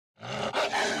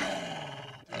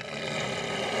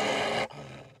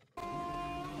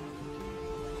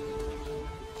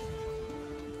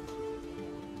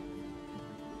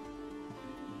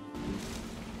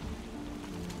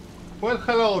Well,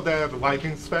 hello there,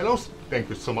 Vikings fellows. Thank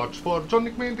you so much for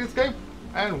joining me in this game,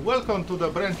 and welcome to the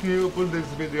brand new buildings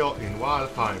video in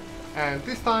Valheim. And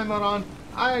this time around,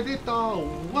 I did a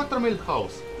Watermill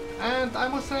house, and I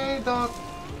must say that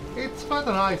it's quite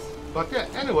nice. But yeah,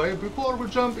 anyway, before we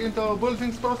jump into the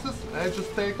buildings process, let's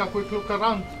just take a quick look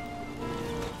around.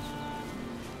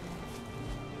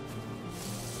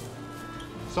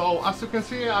 So as you can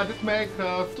see, I did make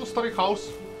a two-story house.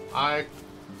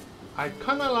 I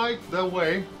kinda like the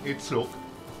way it's look,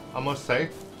 I must say.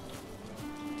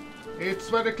 It's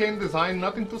very clean design,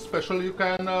 nothing too special. You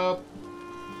can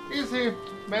easy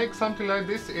make something like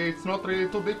this. It's not really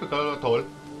too difficult at all.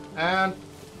 And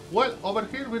well, over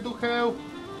here we do have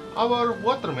our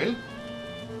watermill.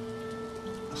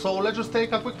 So let's just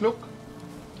take a quick look,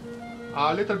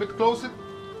 a little bit closer.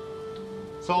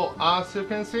 So as you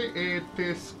can see, it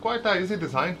is quite an easy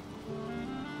design.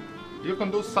 You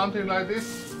can do something like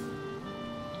this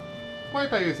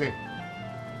quite easy.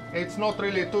 It's not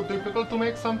really too difficult to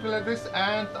make something like this,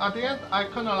 and at the end I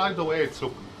kinda like the way it's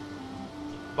look.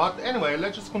 But anyway,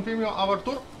 let's just continue our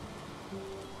tour.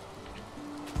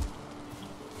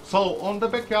 So on the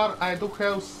backyard I do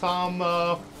have some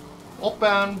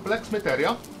open blacksmith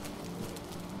area.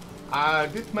 I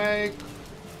did make,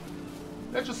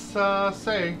 let's just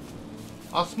say,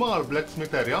 a small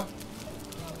blacksmith area.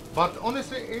 But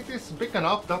honestly, it is big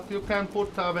enough that you can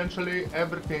put eventually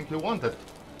everything you wanted.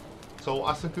 So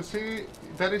as you can see,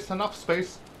 there is enough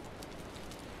space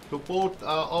to put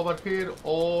over here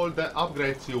all the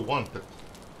upgrades you wanted.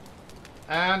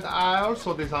 And I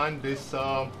also designed this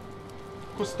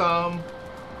custom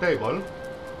table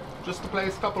just to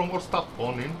place a couple more stuff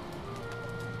on it.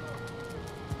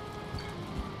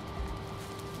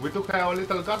 We do have a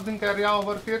little gardening area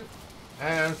over here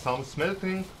and some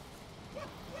smelting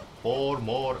for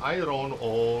more iron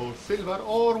or silver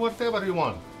or whatever you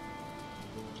want.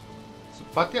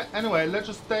 But yeah, anyway, let's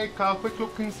just take a quick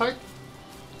look inside.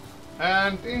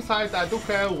 And inside I do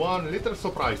have one little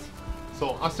surprise.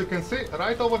 So as you can see,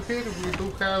 right over here we do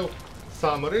have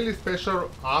some really special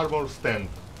armor stand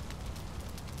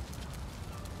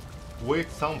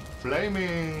with some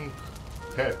flaming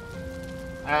head.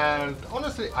 And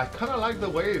honestly, I kinda like the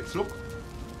way it's look,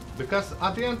 because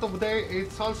at the end of the day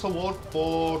it's also work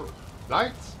for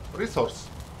lights resource,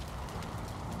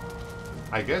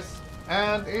 I guess.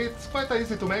 And it's quite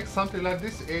easy to make something like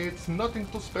this. It's nothing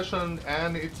too special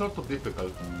and it's not too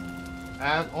difficult.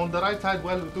 And on the right side,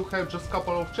 well, we do have just a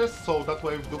couple of chests, so that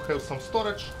way we do have some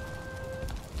storage.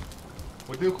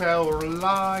 We do have a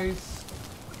nice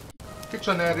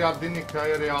kitchen area,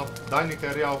 dining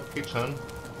area of kitchen.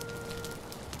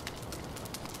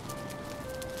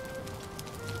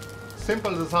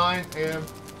 Simple design,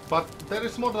 but there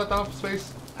is more than enough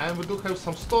space, and we do have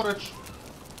some storage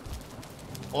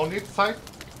on each side.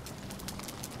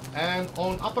 And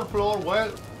on upper floor, well,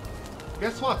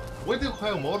 guess what? We do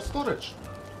have more storage.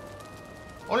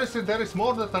 Honestly, there is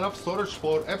more than enough storage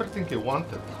for everything you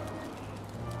wanted.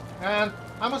 And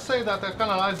I must say that I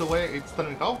kinda like the way it's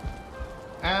turning out.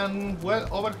 And well,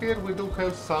 over here we do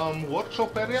have some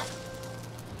workshop area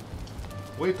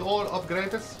with all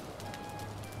upgrades.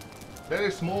 There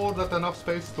is more than enough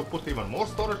space to put even more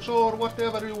storage or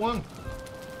whatever you want.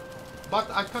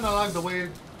 But I kinda like the way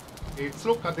it's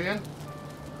look at the end.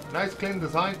 Nice clean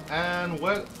design. And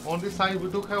well, on this side we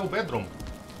do have a bedroom.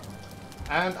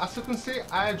 And as you can see,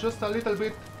 I just a little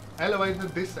bit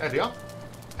elevated this area.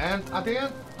 And at the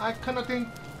end, I kinda think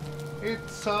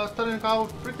it's turning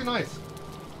out pretty nice.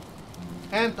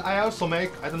 And I also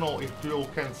make, I don't know if you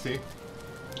can see,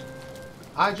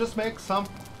 I just make some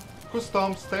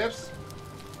custom stairs.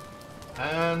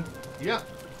 And yeah,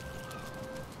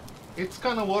 it's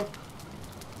kinda work.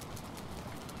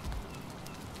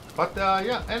 But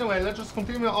yeah, anyway, let's just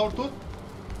continue our tour.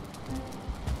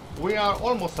 We are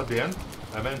almost at the end,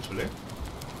 eventually.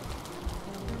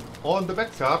 On the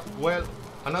backyard, well,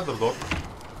 another door.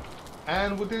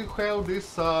 And we do have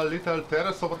this little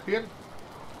terrace over here.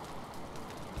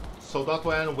 So that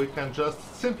way we can just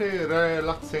simply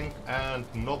relaxing and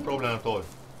no problem at all.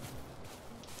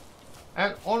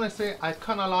 And honestly, I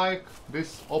kinda like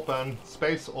this open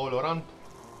space all around.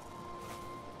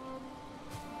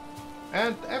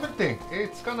 And everything,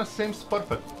 it's kinda seems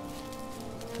perfect.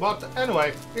 But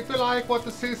anyway, if you like what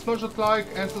you see, smash that like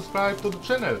and subscribe to the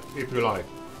channel if you like.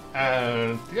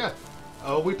 And yeah,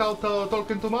 without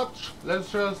talking too much,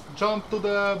 let's just jump to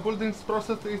the buildings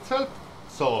process itself.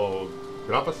 So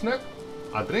grab a snack,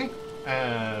 a drink,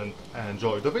 and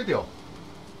enjoy the video.